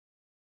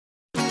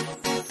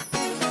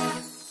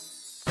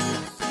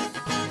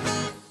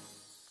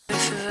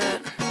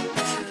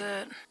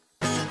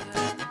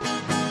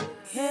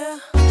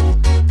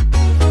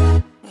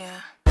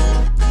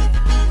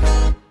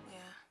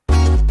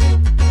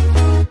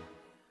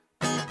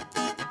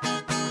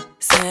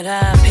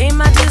that I paid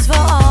my dues for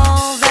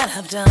all that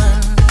I've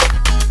done.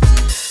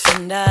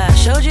 And I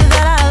showed you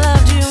that I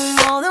loved you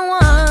more than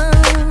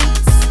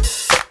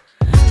once.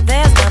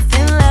 There's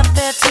nothing left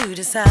there to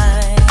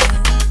decide.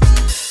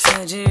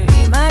 Said you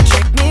might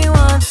trick me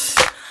once,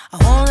 I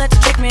won't let you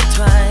trick me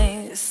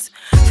twice.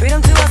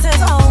 Freedom to us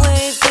has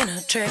always been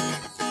a trick.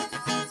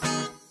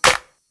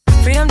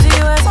 Freedom to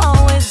you has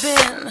always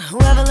been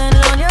whoever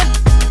landed on your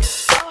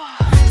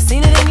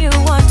seen it in you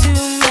one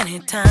too many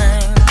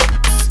times.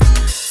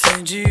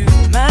 Said you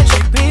might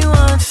trick me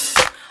once,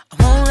 I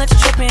won't let you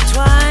trick me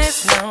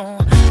twice. No,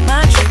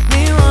 might trick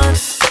me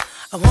once,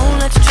 I won't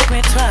let you trick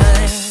me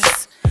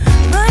twice.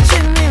 Might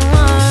trick me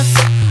once,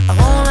 I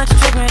won't let you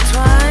trick me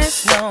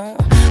twice. No,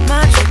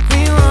 might trick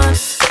me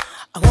once,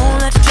 I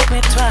won't let you trick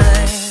me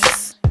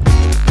twice.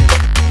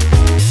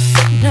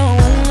 No,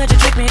 I won't let you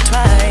trick me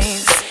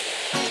twice.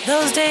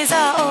 Those days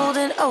are old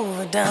and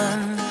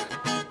overdone,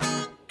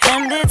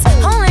 and it's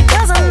only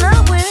 'cause I'm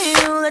not with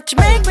you that you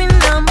make me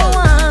number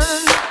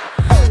one.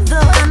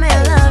 Though I may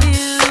love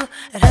you,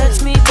 it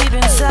hurts me deep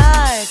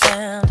inside,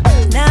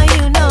 and now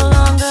you no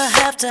longer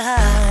have to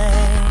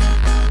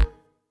hide.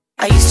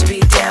 I used to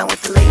be down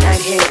with the late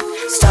night hit.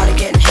 Started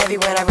getting heavy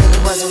when I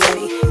really wasn't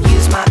ready.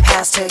 Used my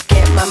past to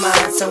get my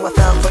mind, so I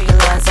fell for your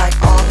lines like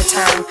all the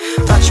time.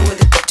 Thought you were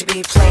the to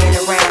be playing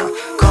around.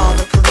 Call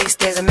the police,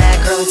 there's a mad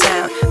girl in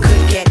town.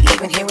 Couldn't get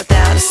even here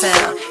without a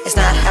sound. It's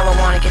not how I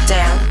wanna get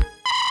down.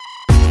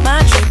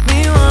 Might trick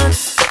me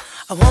once,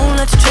 I won't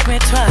let you trick me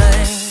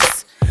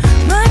twice.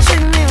 Might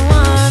trick me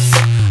once,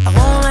 I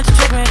won't let you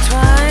trick me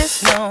twice.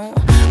 No,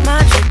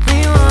 might trick me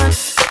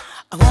once,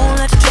 I won't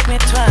let you trick me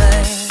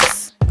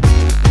twice.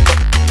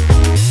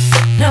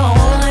 No, I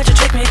won't let you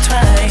trick me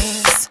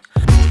twice.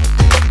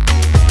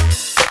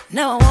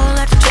 No, I won't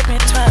let you trick me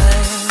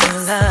twice.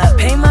 'Cause I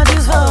pay my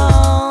dues for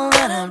all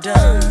that I've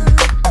done,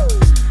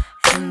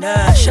 and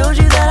I showed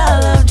you